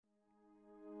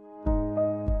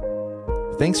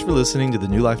Thanks for listening to the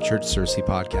New Life Church Searcy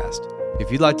podcast.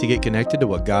 If you'd like to get connected to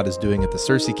what God is doing at the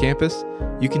Searcy campus,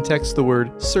 you can text the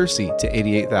word Searcy to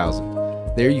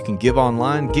 88,000. There you can give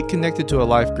online, get connected to a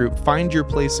life group, find your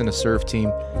place in a serve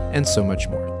team, and so much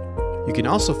more. You can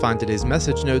also find today's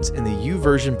message notes in the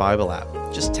YouVersion Bible app.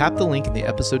 Just tap the link in the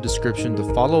episode description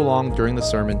to follow along during the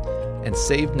sermon and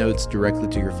save notes directly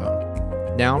to your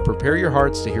phone. Now, prepare your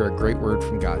hearts to hear a great word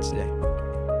from God today.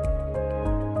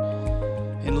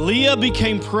 And Leah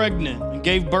became pregnant and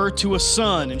gave birth to a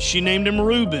son, and she named him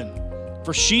Reuben.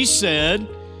 For she said,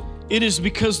 "It is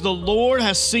because the Lord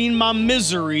has seen my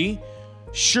misery.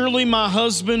 Surely my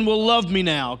husband will love me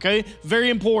now." Okay, very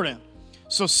important.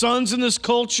 So sons in this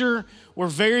culture were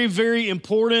very, very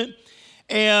important.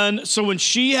 And so when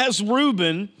she has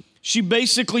Reuben, she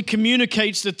basically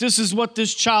communicates that this is what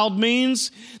this child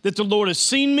means, that the Lord has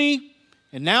seen me,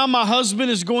 and now my husband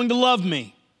is going to love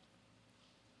me.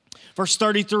 Verse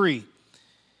 33,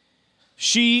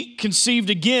 she conceived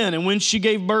again, and when she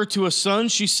gave birth to a son,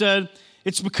 she said,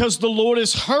 "It's because the Lord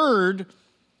has heard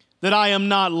that I am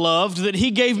not loved, that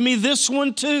he gave me this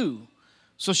one too."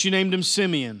 So she named him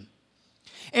Simeon.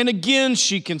 And again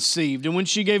she conceived, and when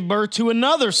she gave birth to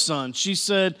another son, she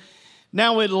said,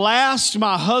 "Now at last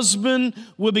my husband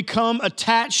will become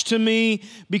attached to me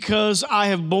because I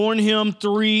have borne him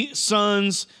 3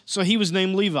 sons." So he was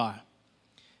named Levi.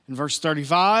 In verse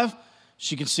 35,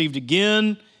 she conceived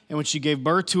again, and when she gave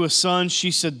birth to a son, she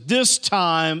said, "This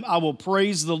time I will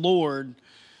praise the Lord."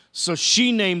 So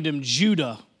she named him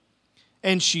Judah,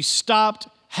 and she stopped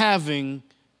having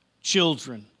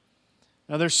children.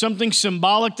 Now there's something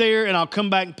symbolic there, and I'll come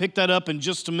back and pick that up in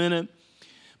just a minute.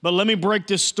 But let me break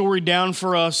this story down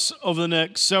for us over the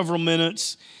next several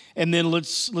minutes, and then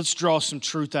let's draw some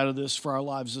truth out of this for our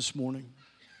lives this morning.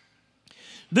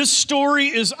 This story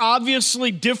is obviously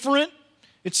different.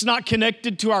 It's not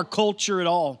connected to our culture at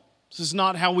all. This is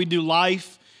not how we do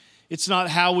life. It's not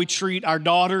how we treat our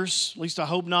daughters, at least I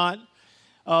hope not.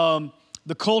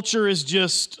 The culture is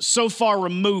just so far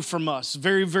removed from us,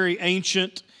 very, very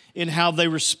ancient in how they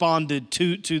responded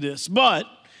to this. But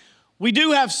we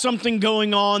do have something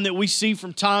going on that we see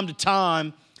from time to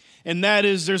time, and that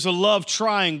is there's a love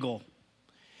triangle.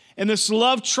 And this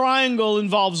love triangle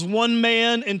involves one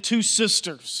man and 2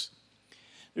 sisters.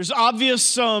 There's obvious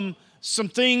some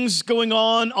things going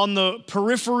on the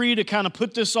periphery to kind of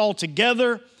put this all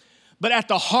together, but at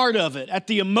the heart of it, at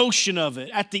the emotion of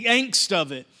it, at the angst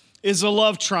of it, is a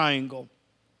love triangle.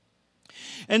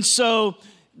 And so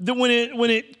when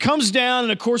it comes down,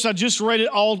 and of course I just read it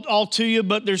all to you,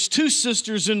 but there's 2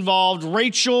 sisters involved,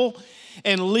 Rachel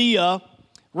and Leah.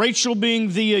 Rachel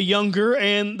being the younger,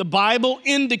 and the Bible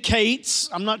indicates,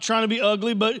 I'm not trying to be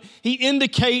ugly, but he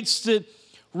indicates that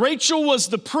Rachel was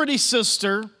the pretty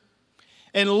sister,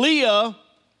 and Leah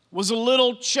was a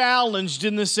little challenged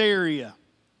in this area.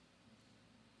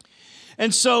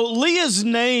 And so Leah's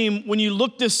name, when you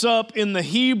look this up in the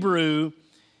Hebrew,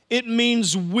 it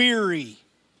means weary.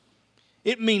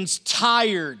 It means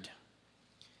tired.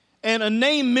 And a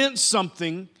name meant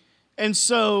something. And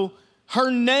so her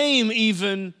name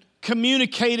even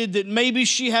communicated that maybe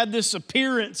she had this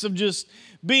appearance of just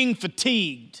being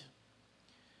fatigued.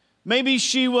 Maybe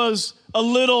she was a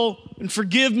little, and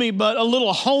forgive me, but a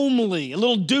little homely, a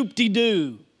little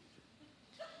doop-de-doo.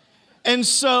 And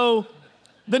so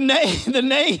the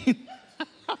name,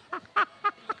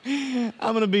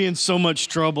 I'm going to be in so much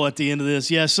trouble at the end of this.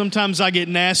 Yeah, sometimes I get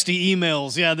nasty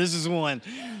emails. Yeah, this is one.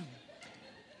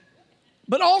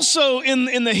 But also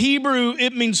in the Hebrew,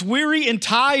 it means weary and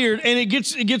tired, and it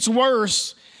gets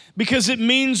worse because it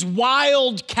means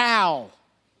wild cow.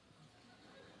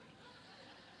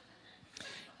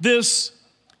 This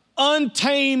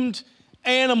untamed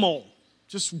animal,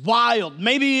 just wild.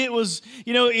 Maybe it was,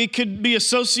 it could be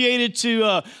associated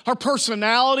to her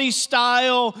personality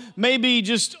style, maybe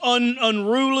just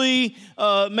unruly,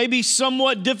 maybe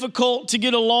somewhat difficult to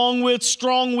get along with,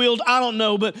 strong-willed, I don't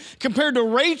know. But compared to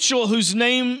Rachel, whose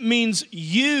name means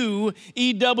ewe,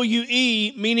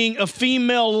 E-W-E, meaning a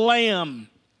female lamb.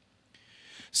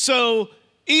 So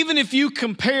even if you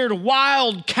compared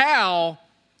wild cow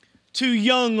to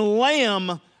young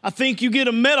lamb, I think you get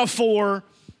a metaphor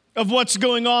of what's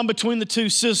going on between the 2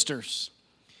 sisters.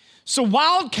 So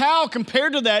wild cow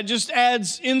compared to that just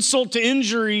adds insult to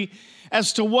injury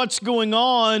as to what's going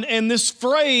on. And this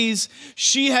phrase,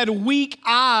 "she had weak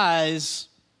eyes,"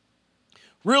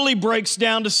 really breaks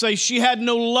down to say she had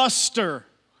no luster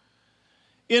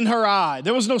in her eye.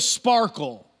 There was no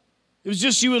sparkle. It was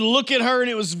just you would look at her and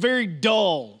it was very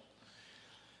dull.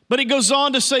 But it goes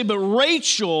on to say, but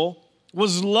Rachel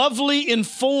was lovely in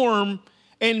form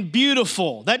and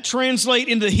beautiful. That translates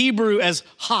into Hebrew as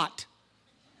hot.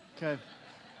 Okay.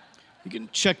 You can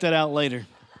check that out later.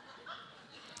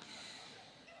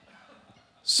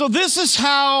 So this is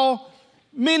how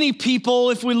many people,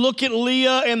 if we look at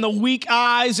Leah and the weak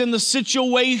eyes and the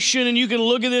situation, and you can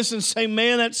look at this and say,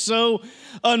 man, that's so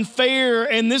unfair.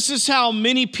 And this is how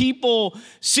many people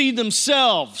see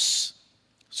themselves.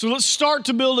 So let's start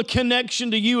to build a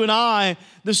connection to you and I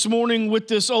this morning with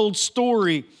this old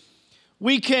story.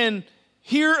 We can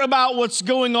hear about what's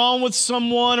going on with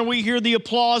someone, or we hear the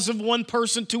applause of one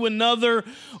person to another,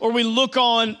 or we look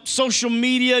on social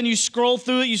media and you scroll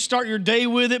through it, you start your day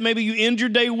with it, maybe you end your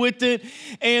day with it,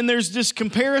 and there's this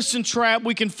comparison trap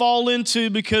we can fall into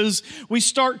because we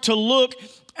start to look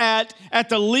at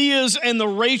the Leahs and the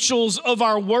Rachels of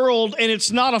our world, and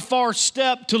it's not a far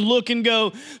step to look and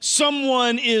go,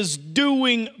 someone is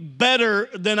doing better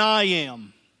than I am.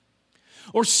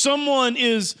 Or someone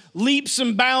is leaps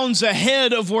and bounds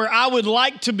ahead of where I would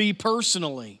like to be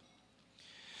personally.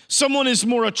 Someone is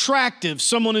more attractive.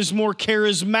 Someone is more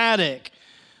charismatic.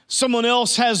 Someone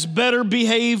else has better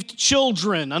behaved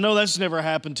children. I know that's never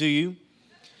happened to you.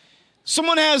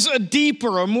 Someone has a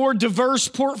deeper or more diverse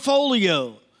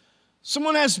portfolio.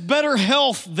 Someone has better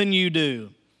health than you do.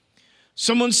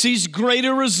 Someone sees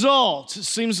greater results. It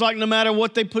seems like no matter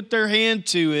what they put their hand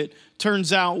to, it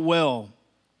turns out well.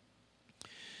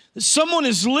 Someone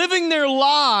is living their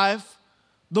life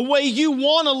the way you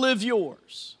want to live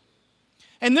yours.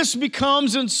 And this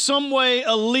becomes in some way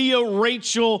a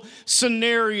Leah-Rachel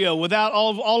scenario without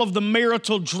all of the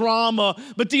marital drama,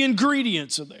 but the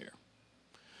ingredients are there.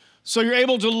 So you're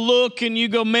able to look and you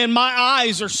go, man, my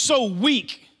eyes are so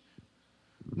weak.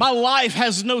 My life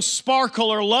has no sparkle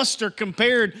or luster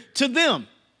compared to them.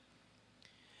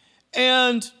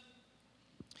 And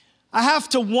I have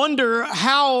to wonder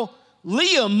how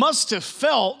Leah must have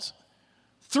felt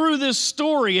through this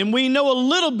story. And we know a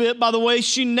little bit by the way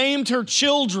she named her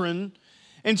children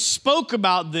and spoke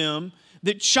about them,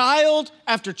 that child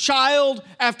after child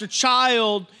after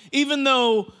child, even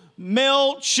though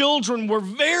male children were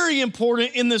very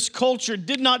important in this culture,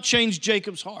 did not change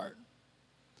Jacob's heart.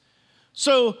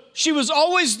 So she was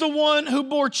always the one who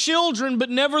bore children, but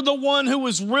never the one who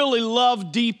was really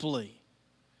loved deeply.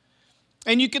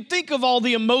 And you can think of all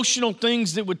the emotional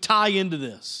things that would tie into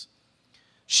this.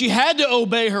 She had to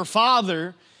obey her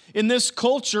father in this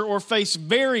culture or face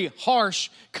very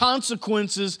harsh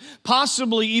consequences,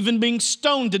 possibly even being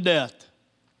stoned to death.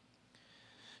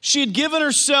 She had given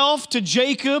herself to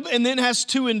Jacob and then has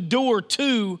to endure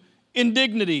two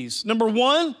indignities. Number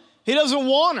one, he doesn't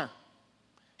want her.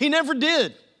 He never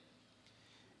did.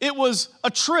 It was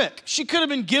a trick. She could have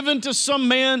been given to some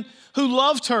man who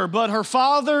loved her, but her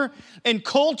father and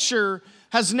culture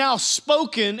has now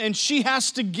spoken and she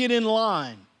has to get in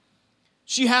line.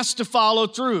 She has to follow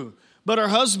through, but her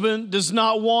husband does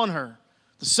not want her.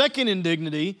 The second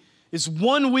indignity is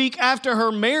 1 week after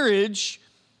her marriage,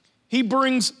 he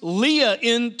brings Leah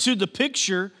into the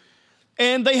picture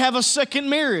and they have a second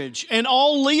marriage. And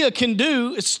all Leah can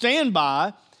do is stand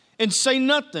by and say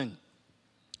nothing.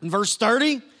 In verse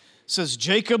 30, says,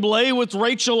 Jacob lay with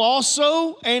Rachel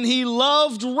also, and he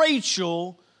loved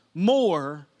Rachel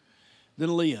more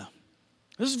than Leah.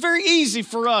 This is very easy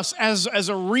for us as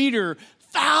a reader,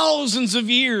 thousands of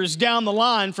years down the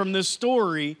line from this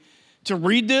story, to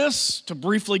read this, to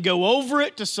briefly go over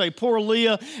it, to say, poor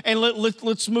Leah, and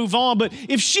let's move on. But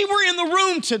if she were in the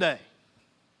room today,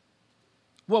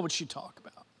 what would she talk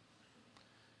about?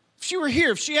 If she were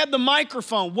here, if she had the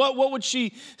microphone, what would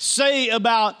she say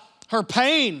about her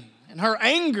pain and her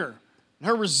anger and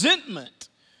her resentment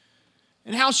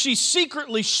and how she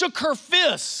secretly shook her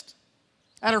fist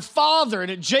at her father and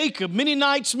at Jacob, many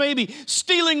nights maybe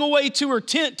stealing away to her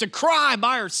tent to cry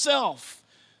by herself,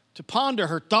 to ponder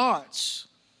her thoughts.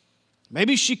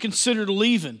 Maybe she considered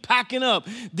leaving, packing up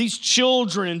these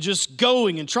children and just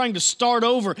going and trying to start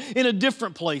over in a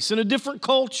different place, in a different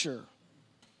culture.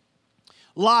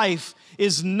 Life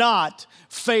is not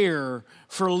fair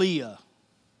for Leah.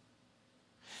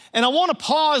 And I want to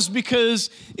pause because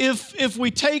if we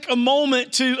take a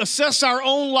moment to assess our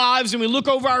own lives and we look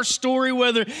over our story,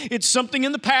 whether it's something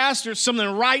in the past or it's something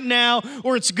right now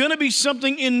or it's going to be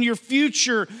something in your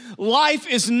future, life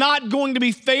is not going to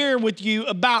be fair with you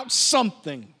about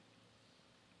something.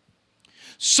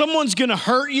 Someone's going to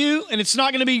hurt you and it's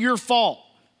not going to be your fault.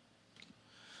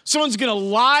 Someone's going to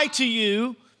lie to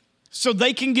you so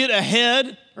they can get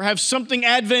ahead or have something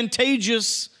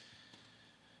advantageous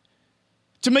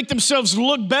to make themselves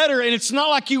look better, and it's not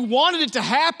like you wanted it to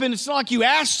happen. It's not like you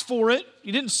asked for it.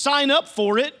 You didn't sign up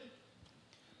for it,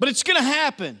 but it's going to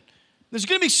happen. There's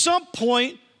going to be some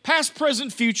point past,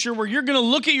 present, future, where you're going to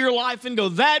look at your life and go,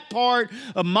 that part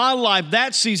of my life,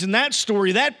 that season, that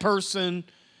story, that person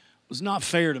was not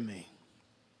fair to me.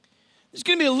 There's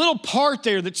going to be a little part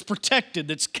there that's protected,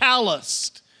 that's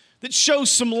calloused, that shows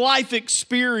some life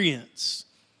experience.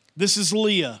 This is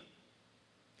Leah,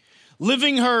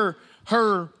 living her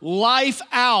life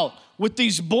out with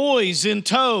these boys in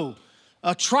tow,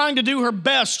 trying to do her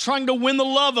best, trying to win the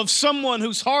love of someone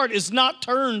whose heart is not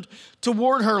turned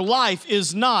toward her. Life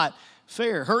is not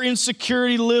fair. Her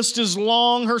insecurity list is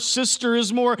long. Her sister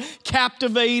is more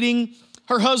captivating.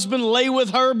 Her husband lay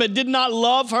with her but did not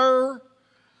love her.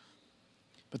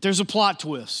 But there's a plot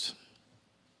twist.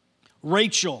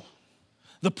 Rachel,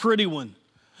 the pretty one,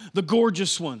 the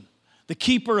gorgeous one, the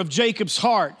keeper of Jacob's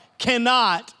heart,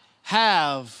 cannot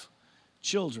have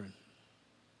children.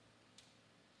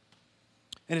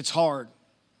 And it's hard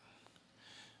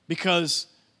because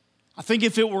I think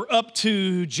if it were up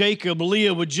to Jacob,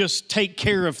 Leah would just take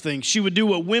care of things. She would do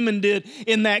what women did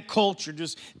in that culture,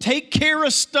 just take care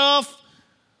of stuff.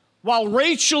 While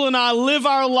Rachel and I live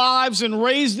our lives and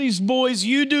raise these boys,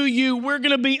 you do you, we're going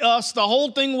to be us. The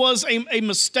whole thing was a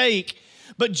mistake.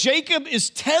 But Jacob is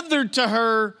tethered to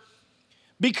her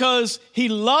because he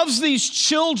loves these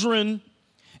children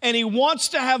and he wants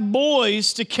to have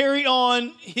boys to carry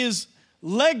on his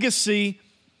legacy,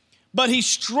 but he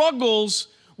struggles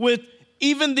with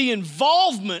even the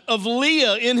involvement of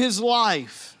Leah in his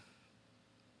life.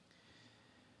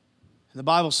 And the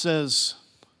Bible says,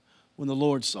 when the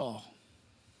Lord saw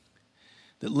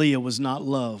that Leah was not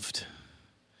loved,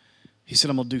 he said,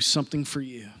 I'm going to do something for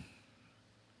you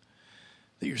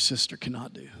that your sister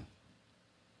cannot do.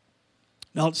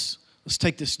 Now let's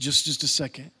take this just a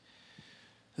second.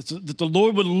 That the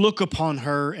Lord would look upon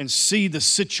her and see the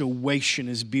situation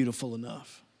is beautiful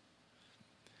enough.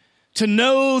 To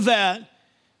know that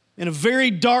in a very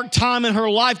dark time in her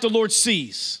life, the Lord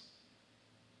sees.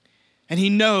 And he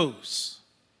knows.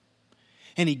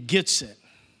 And he gets it.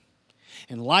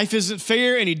 And life isn't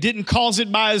fair, and he didn't cause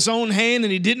it by his own hand,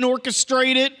 and he didn't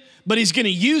orchestrate it, but he's going to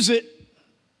use it.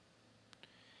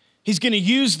 He's going to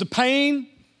use the pain.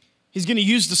 He's going to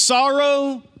use the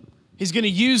sorrow. He's going to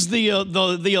use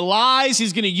the lies.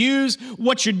 He's going to use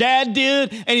what your dad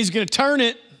did, and he's going to turn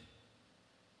it.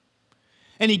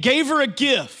 And he gave her a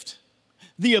gift,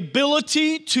 the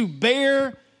ability to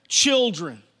bear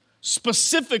children,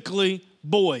 specifically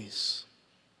boys.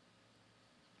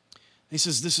 He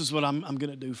says, this is what I'm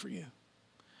going to do for you.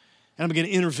 And I'm going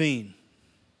to intervene.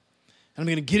 And I'm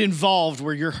going to get involved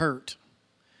where you're hurt.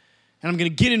 And I'm going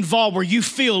to get involved where you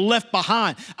feel left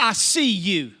behind. I see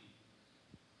you.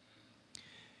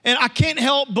 And I can't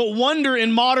help but wonder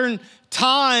in modern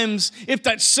times if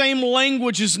that same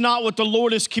language is not what the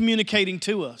Lord is communicating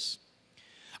to us.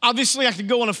 Obviously, I could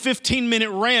go on a 15-minute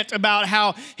rant about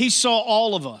how he saw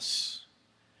all of us.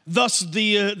 Thus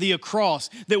the across,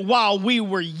 that while we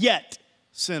were yet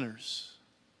sinners,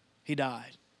 he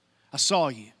died. I saw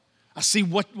you. I see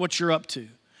what you're up to.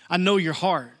 I know your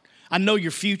heart. I know your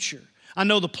future. I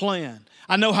know the plan.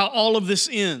 I know how all of this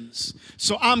ends.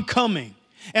 So I'm coming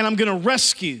and I'm going to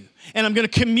rescue and I'm going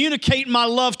to communicate my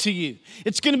love to you.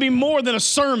 It's going to be more than a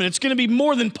sermon. It's going to be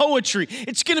more than poetry.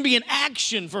 It's going to be an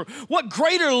action. For what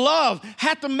greater love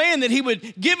hath the man that he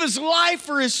would give his life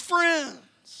for his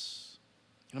friends?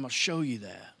 And I'm going to show you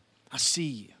that. I see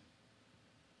you.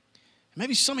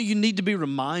 Maybe some of you need to be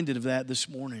reminded of that this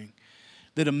morning.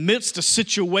 That amidst a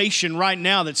situation right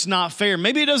now that's not fair,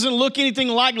 maybe it doesn't look anything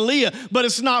like Leah, but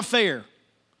it's not fair.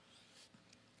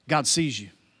 God sees you.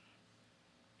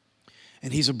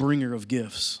 And he's a bringer of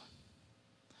gifts.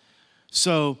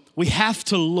 So we have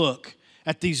to look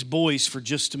at these boys for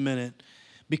just a minute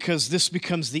because this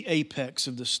becomes the apex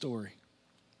of the story.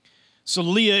 So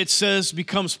Leah, it says,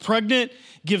 becomes pregnant,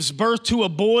 gives birth to a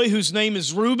boy whose name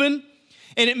is Reuben,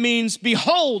 and it means,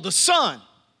 behold, a son.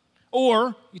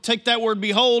 Or, you take that word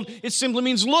behold, it simply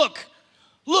means look.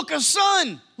 Look, a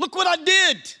son. Look what I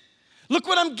did. Look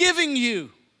what I'm giving you.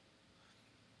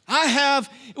 I have,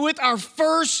 with our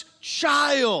first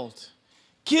child,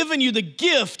 given you the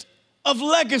gift of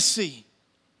legacy.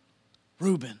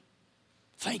 Reuben,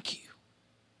 thank you.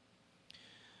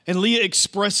 And Leah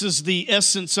expresses the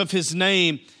essence of his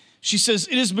name. She says,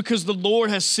 it is because the Lord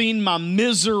has seen my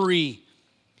misery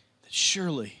that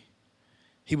surely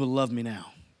he will love me now.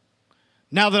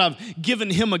 Now that I've given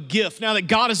him a gift, now that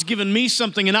God has given me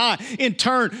something, and I, in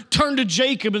turn to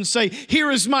Jacob and say,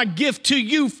 here is my gift to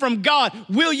you from God.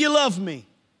 Will you love me?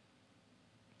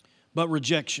 But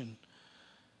rejection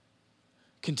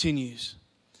continues.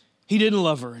 He didn't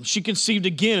love her, and she conceived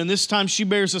again, and this time she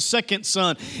bears a second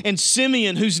son, and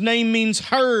Simeon, whose name means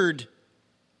heard.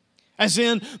 As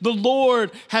in, the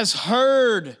Lord has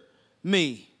heard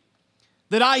me.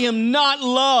 That I am not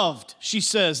loved, she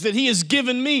says, that he has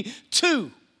given me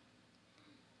two.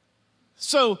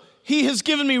 So he has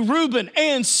given me Reuben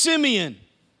and Simeon,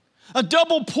 a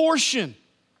double portion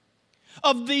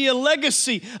of the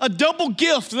legacy, a double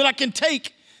gift that I can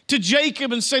take to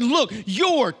Jacob and say, look,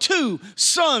 your two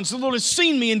sons, the Lord has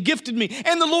seen me and gifted me,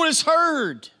 and the Lord has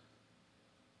heard.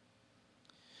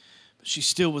 But she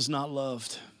still was not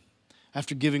loved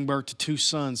after giving birth to two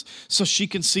sons. So she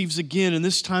conceives again, and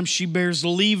this time she bears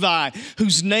Levi,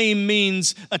 whose name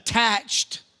means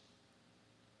attached.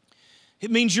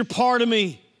 It means you're part of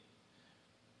me.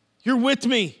 You're with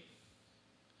me.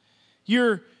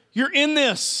 You're in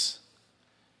this.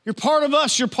 You're part of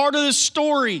us. You're part of this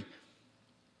story.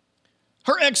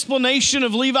 Her explanation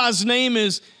of Levi's name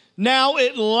is, now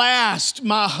at last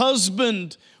my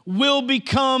husband will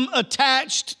become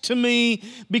attached to me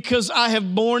because I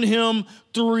have borne him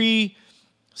 3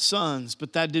 sons.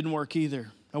 But that didn't work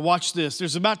either. Now watch this.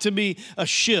 There's about to be a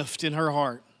shift in her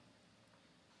heart.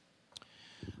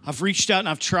 I've reached out and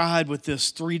I've tried with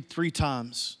this three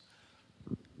times.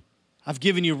 I've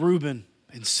given you Reuben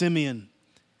and Simeon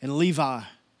and Levi,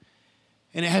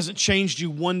 and it hasn't changed you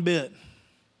one bit.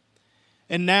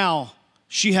 And now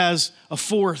she has a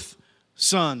 4th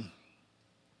son.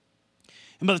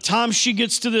 And by the time she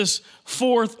gets to this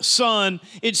 4th son,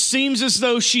 it seems as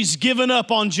though she's given up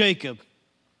on Jacob.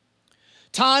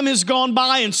 Time has gone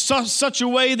by in such a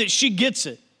way that she gets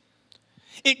it.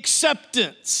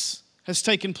 Acceptance has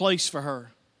taken place for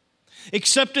her.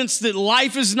 Acceptance that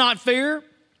life is not fair,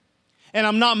 and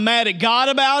I'm not mad at God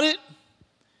about it.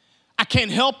 I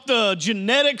can't help the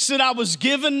genetics that I was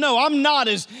given. No, I'm not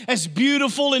as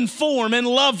beautiful in form and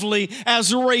lovely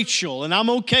as Rachel, and I'm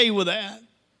okay with that.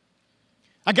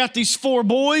 I got these 4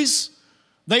 boys.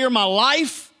 They are my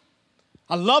life.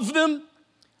 I love them.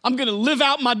 I'm going to live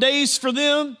out my days for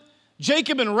them.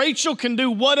 Jacob and Rachel can do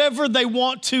whatever they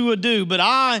want to do, but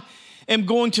I am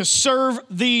going to serve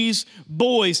these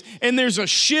boys. And there's a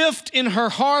shift in her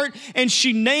heart, and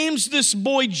she names this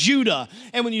boy Judah.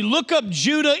 And when you look up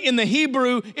Judah in the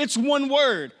Hebrew, it's one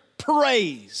word: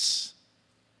 praise.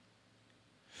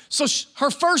 So her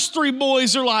first 3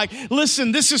 boys are like,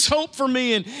 listen, this is hope for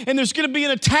me, and there's going to be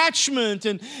an attachment,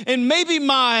 and maybe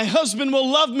my husband will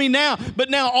love me now, but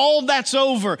now all that's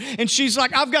over. And she's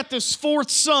like, I've got this 4th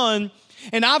son,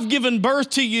 and I've given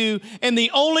birth to you, and the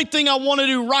only thing I want to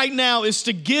do right now is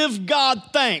to give God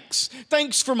thanks.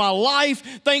 Thanks for my life.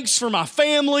 Thanks for my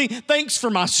family. Thanks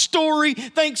for my story.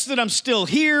 Thanks that I'm still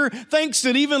here. Thanks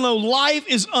that even though life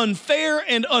is unfair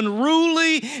and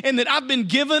unruly, and that I've been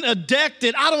given a deck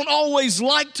that I don't always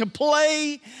like to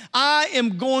play, I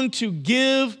am going to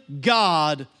give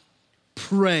God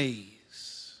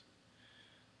praise.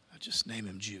 I just name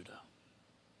him Judah.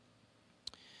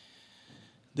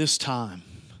 This time,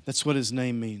 that's what his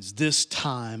name means. This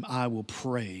time I will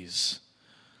praise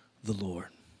the Lord.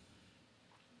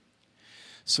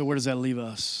 So where does that leave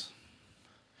us?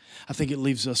 I think it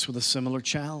leaves us with a similar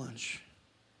challenge.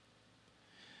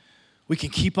 We can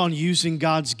keep on using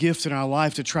God's gift in our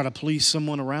life to try to please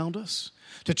someone around us,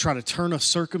 to try to turn a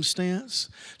circumstance,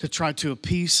 to try to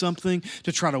appease something,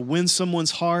 to try to win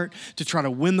someone's heart, to try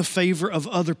to win the favor of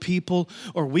other people.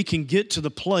 Or we can get to the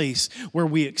place where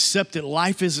we accept that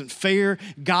life isn't fair.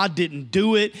 God didn't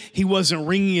do it. He wasn't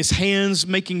wringing his hands,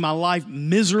 making my life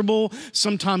miserable.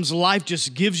 Sometimes life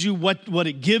just gives you what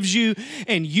it gives you,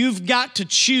 and you've got to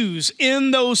choose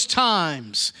in those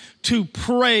times to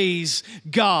praise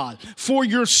God for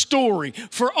your story,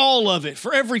 for all of it,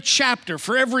 for every chapter,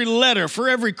 for every letter, for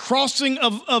every crossing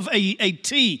of a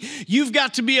T. You've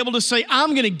got to be able to say,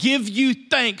 I'm going to give you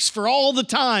thanks for all the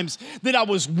times that I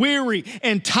was weary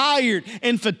and tired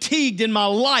and fatigued in my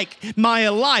life,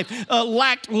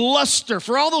 lacked luster,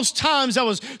 for all those times I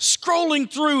was scrolling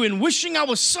through and wishing I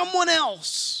was someone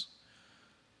else.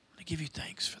 I'm going to give you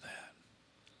thanks for that,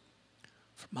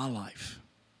 for my life,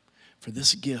 for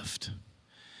this gift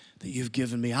that you've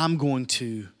given me. I'm going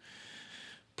to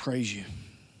praise you.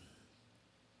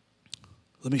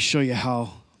 Let me show you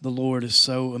how the Lord is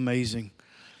so amazing.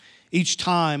 Each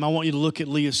time, I want you to look at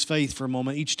Leah's faith for a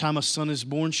moment. Each time a son is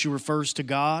born, she refers to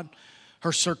God.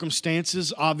 Her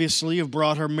circumstances obviously have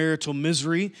brought her marital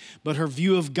misery, but her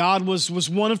view of God was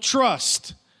one of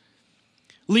trust.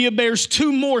 Leah bears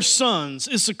 2 more sons,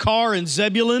 Issachar and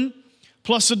Zebulun,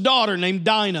 plus a daughter named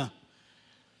Dinah.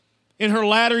 In her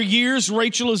latter years,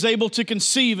 Rachel is able to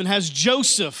conceive and has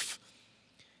Joseph,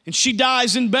 and she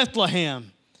dies in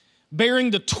Bethlehem, bearing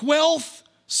the 12th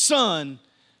son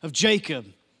of Jacob,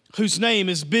 whose name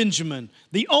is Benjamin,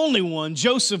 the only one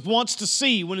Joseph wants to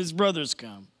see when his brothers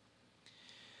come.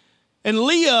 And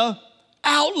Leah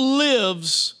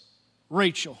outlives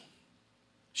Rachel.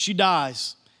 She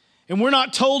dies. And we're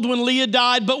not told when Leah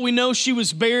died, but we know she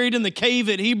was buried in the cave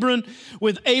at Hebron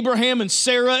with Abraham and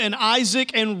Sarah and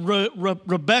Isaac and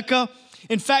Rebekah.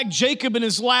 In fact, Jacob in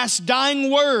his last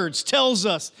dying words tells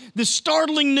us this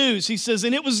startling news. He says,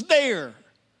 and it was there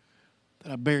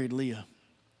that I buried Leah.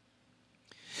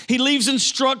 He leaves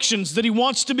instructions that he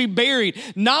wants to be buried,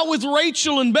 not with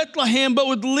Rachel in Bethlehem, but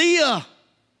with Leah.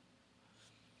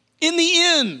 In the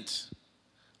end,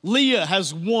 Leah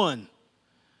has won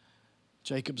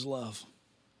Jacob's love.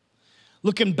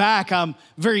 Looking back, I'm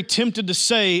very tempted to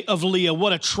say of Leah,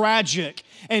 what a tragic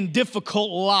and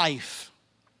difficult life.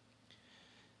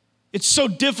 It's so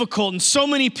difficult, and so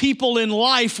many people in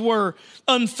life were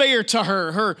unfair to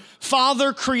her. Her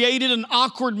father created an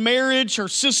awkward marriage. Her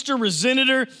sister resented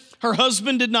her. Her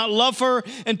husband did not love her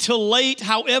until late.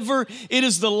 However, it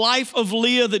is the life of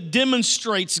Leah that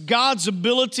demonstrates God's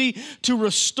ability to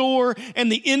restore and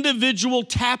the individual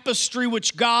tapestry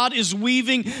which God is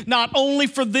weaving not only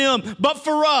for them, but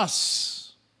for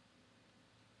us.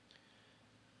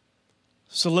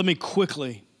 So let me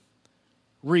quickly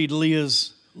read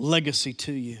Leah's legacy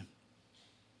to you.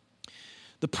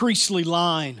 The priestly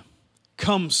line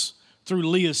comes through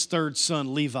Leah's third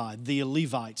son, Levi, the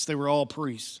Levites. They were all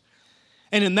priests.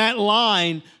 And in that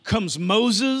line comes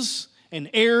Moses and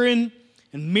Aaron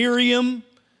and Miriam.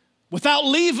 Without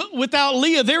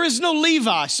Leah, there is no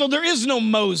Levi, so there is no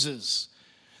Moses.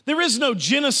 There is no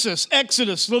Genesis,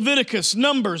 Exodus, Leviticus,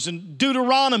 Numbers, and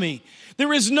Deuteronomy.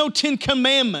 There is no 10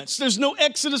 Commandments. There's no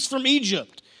Exodus from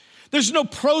Egypt. There's no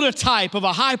prototype of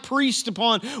a high priest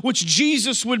upon which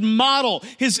Jesus would model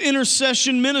his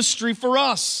intercession ministry for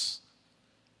us.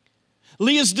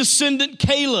 Leah's descendant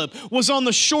Caleb was on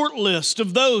the short list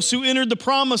of those who entered the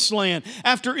promised land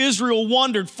after Israel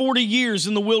wandered 40 years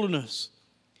in the wilderness.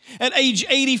 At age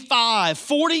 85,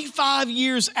 45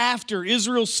 years after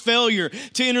Israel's failure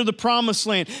to enter the promised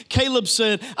land, Caleb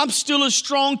said, I'm still as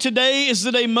strong today as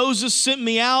the day Moses sent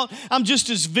me out. I'm just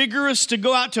as vigorous to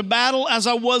go out to battle as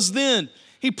I was then.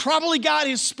 He probably got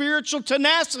his spiritual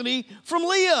tenacity from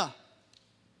Leah.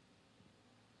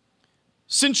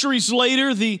 Centuries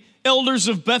later, the elders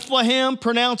of Bethlehem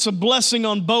pronounce a blessing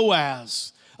on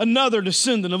Boaz, another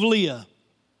descendant of Leah.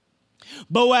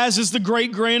 Boaz is the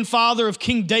great-grandfather of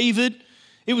King David.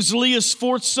 It was Leah's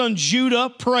fourth son,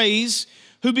 Judah, praise,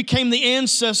 who became the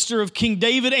ancestor of King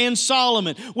David and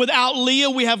Solomon. Without Leah,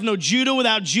 we have no Judah.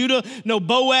 Without Judah, no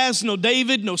Boaz, no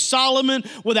David, no Solomon.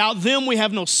 Without them, we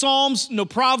have no Psalms, no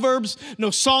Proverbs,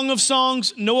 no Song of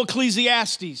Songs, no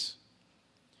Ecclesiastes.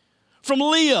 From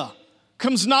Leah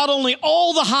comes not only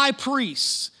all the high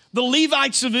priests, the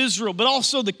Levites of Israel, but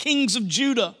also the kings of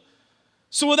Judah.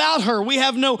 So without her, we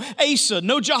have no Asa,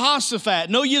 no Jehoshaphat,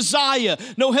 no Uzziah,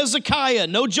 no Hezekiah,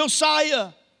 no Josiah.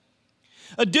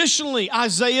 Additionally,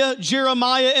 Isaiah,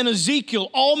 Jeremiah, and Ezekiel,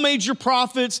 all major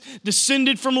prophets,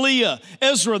 descended from Leah.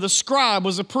 Ezra, the scribe,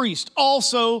 was a priest,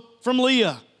 also from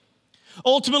Leah.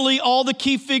 Ultimately, all the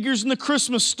key figures in the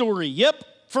Christmas story,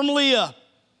 from Leah.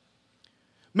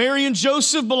 Mary and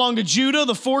Joseph belonged to Judah,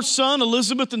 the fourth son.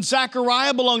 Elizabeth and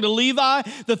Zachariah belonged to Levi,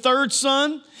 the third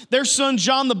son. Their son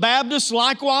John the Baptist,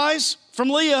 likewise, from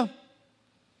Leah.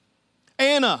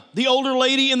 Anna, the older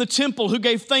lady in the temple who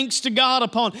gave thanks to God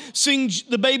upon seeing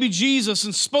the baby Jesus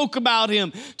and spoke about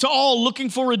him to all looking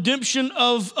for redemption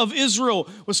of Israel,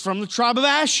 was from the tribe of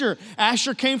Asher.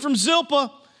 Asher came from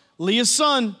Zilpah, Leah's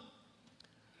son.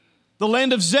 The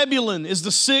land of Zebulun is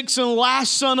the sixth and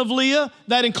last son of Leah.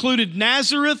 That included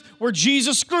Nazareth, where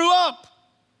Jesus grew up.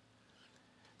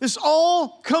 This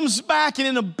all comes back, and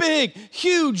in a big,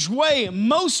 huge way,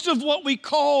 most of what we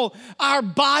call our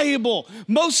Bible,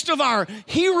 most of our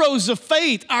heroes of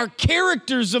faith, our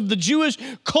characters of the Jewish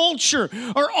culture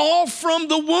are all from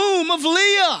the womb of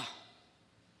Leah.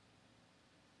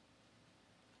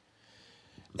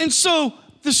 And so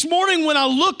this morning when I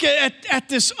look at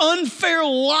this unfair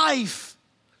life,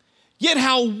 yet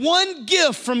how one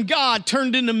gift from God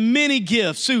turned into many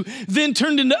gifts, who then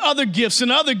turned into other gifts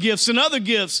and other gifts and other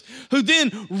gifts, who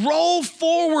then roll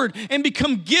forward and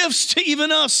become gifts to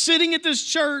even us sitting at this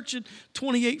church at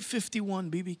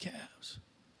 2851 BB Cavs.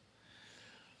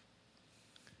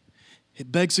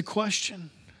 It begs a question.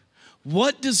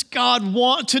 What does God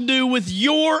want to do with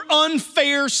your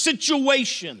unfair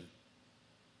situation?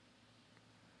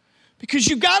 Because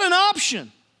you've got an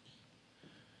option.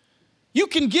 You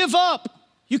can give up.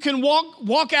 You can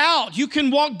walk out. You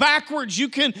can walk backwards. You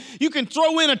can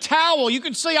throw in a towel. You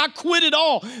can say, I quit it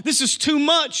all. This is too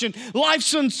much, and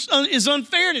life is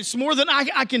unfair, and it's more than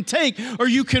I can take. Or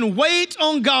you can wait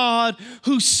on God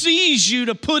who sees you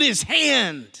to put his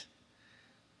hand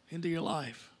into your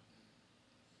life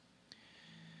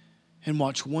and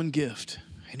watch one gift,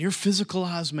 and your physical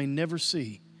eyes may never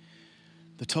see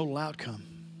the total outcome.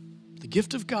 The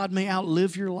gift of God may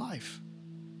outlive your life.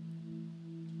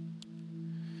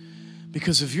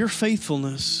 Because of your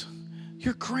faithfulness,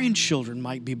 your grandchildren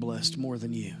might be blessed more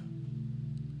than you.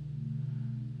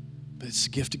 But it's a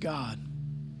gift of God.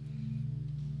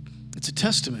 It's a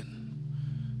testament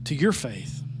to your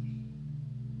faith.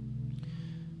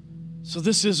 So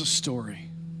this is a story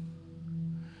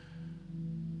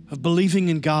of believing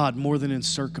in God more than in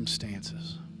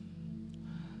circumstances.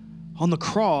 On the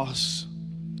cross,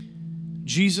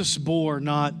 Jesus bore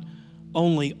not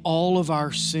only all of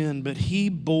our sin, but He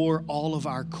bore all of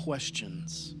our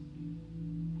questions.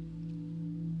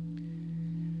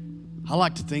 I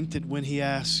like to think that when He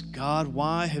asked, God,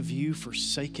 why have you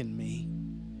forsaken me?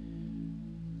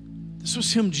 This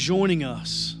was Him joining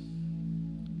us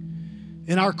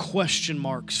in our question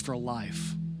marks for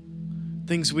life.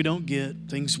 Things we don't get,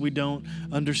 things we don't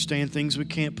understand, things we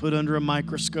can't put under a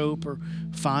microscope or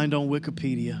find on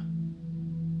Wikipedia.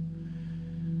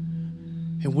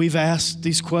 And we've asked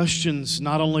these questions,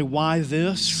 not only why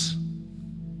this,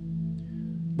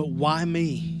 but why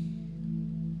me?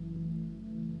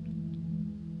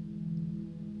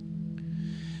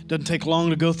 Doesn't take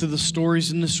long to go through the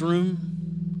stories in this room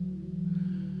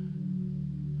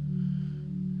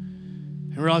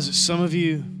and realize that some of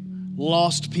you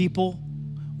lost people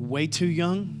way too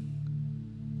young.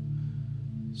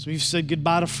 Some of you said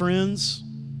goodbye to friends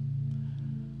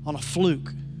on a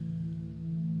fluke.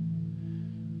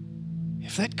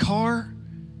 If that car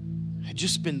had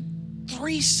just been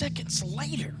 3 seconds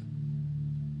later,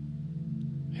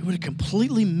 they would have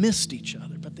completely missed each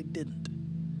other, but they didn't.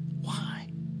 Why?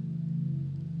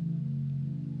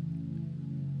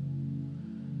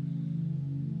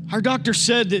 Our doctor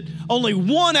said that only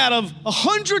 1 out of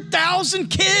 100,000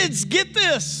 kids get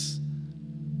this.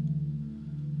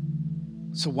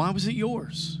 So why was it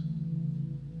yours?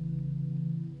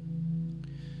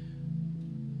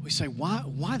 We say,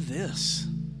 why this?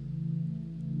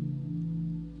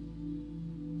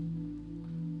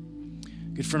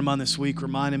 A good friend of mine this week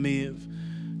reminded me of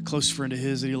a close friend of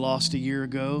his that he lost a year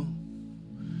ago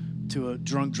to a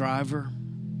drunk driver.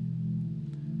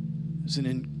 He was an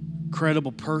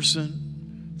incredible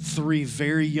person, 3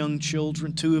 very young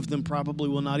children. 2 of them probably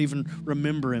will not even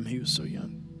remember him. He was so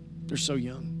young. They're so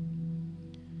young.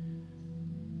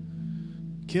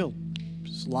 Killed.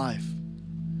 His life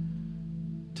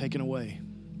taken away.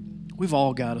 We've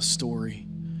all got a story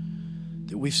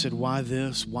that we've said, why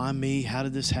this? Why me? How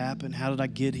did this happen? How did I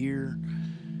get here?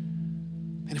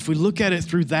 And if we look at it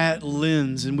through that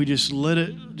lens and we just let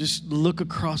it just look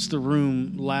across the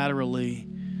room laterally,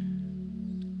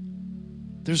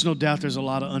 there's no doubt there's a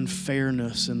lot of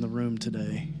unfairness in the room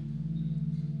today.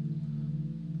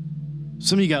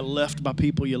 Some of you got left by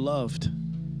people you loved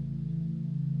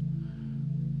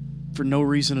for no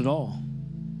reason at all.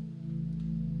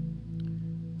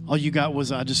 All you got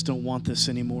was, I just don't want this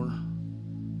anymore.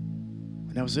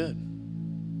 And that was it.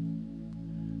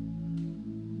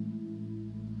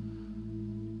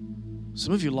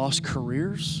 Some of you lost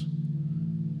careers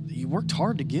that you worked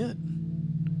hard to get,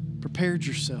 prepared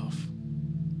yourself,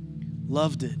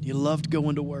 loved it. You loved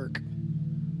going to work.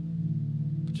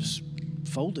 Just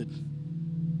folded.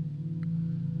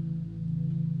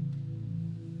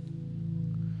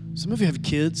 Some of you have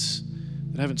kids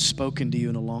that haven't spoken to you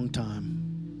in a long time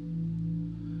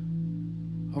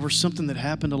over something that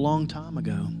happened a long time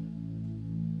ago.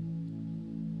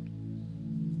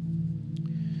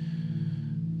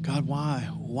 God, why?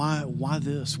 Why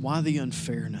this? Why the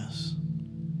unfairness?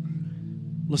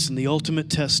 Listen, the ultimate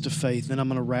test of faith, then I'm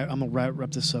going to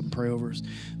wrap this up and pray over us.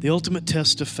 The ultimate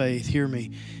test of faith, hear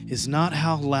me, is not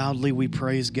how loudly we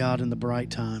praise God in the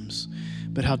bright times,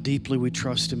 but how deeply we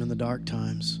trust Him in the dark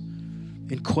times,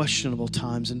 in questionable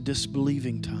times, in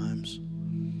disbelieving times.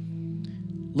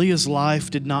 Leah's life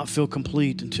did not feel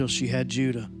complete until she had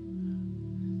Judah,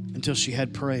 until she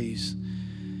had praise.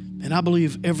 And I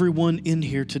believe everyone in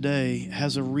here today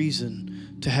has a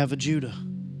reason to have a Judah.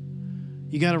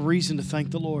 You got a reason to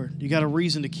thank the Lord. You got a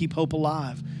reason to keep hope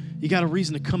alive. You got a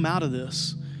reason to come out of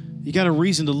this. You got a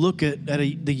reason to look at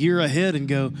the year ahead and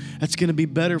go, that's going to be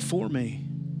better for me.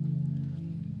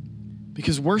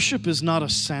 Because worship is not a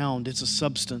sound, it's a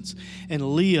substance.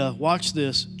 And Leah, watch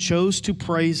this, chose to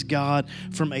praise God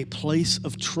from a place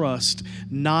of trust,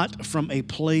 not from a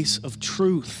place of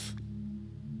truth.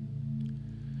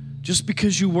 Just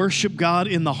because you worship God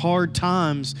in the hard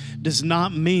times does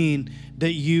not mean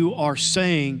that you are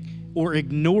saying or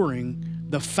ignoring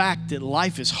the fact that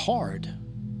life is hard.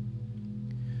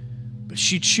 But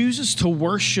she chooses to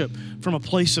worship from a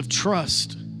place of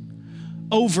trust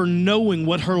over knowing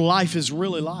what her life is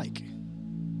really like.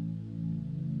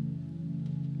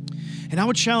 And I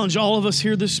would challenge all of us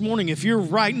here this morning, if you're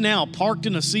right now parked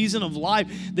in a season of life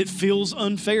that feels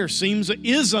unfair,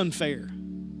 is unfair.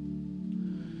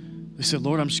 They said,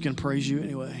 Lord, I'm just going to praise you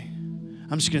anyway.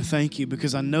 I'm just going to thank you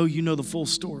because I know you know the full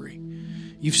story.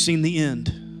 You've seen the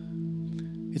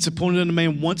end. It's appointed unto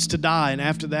man once to die, and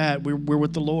after that, we're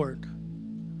with the Lord.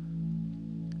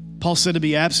 Paul said to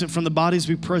be absent from the body is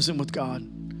to be present with God.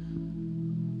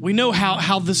 We know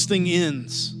how this thing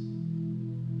ends.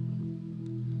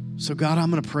 So God, I'm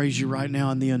going to praise you right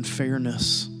now in the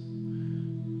unfairness. And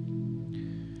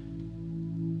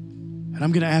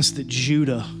I'm going to ask that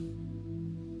Judah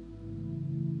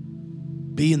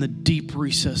be in the deep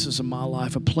recesses of my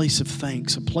life, a place of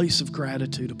thanks, a place of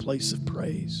gratitude, a place of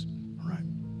praise. All right.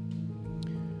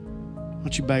 Why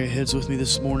don't you bow your heads with me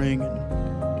this morning and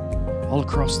all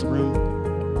across the room.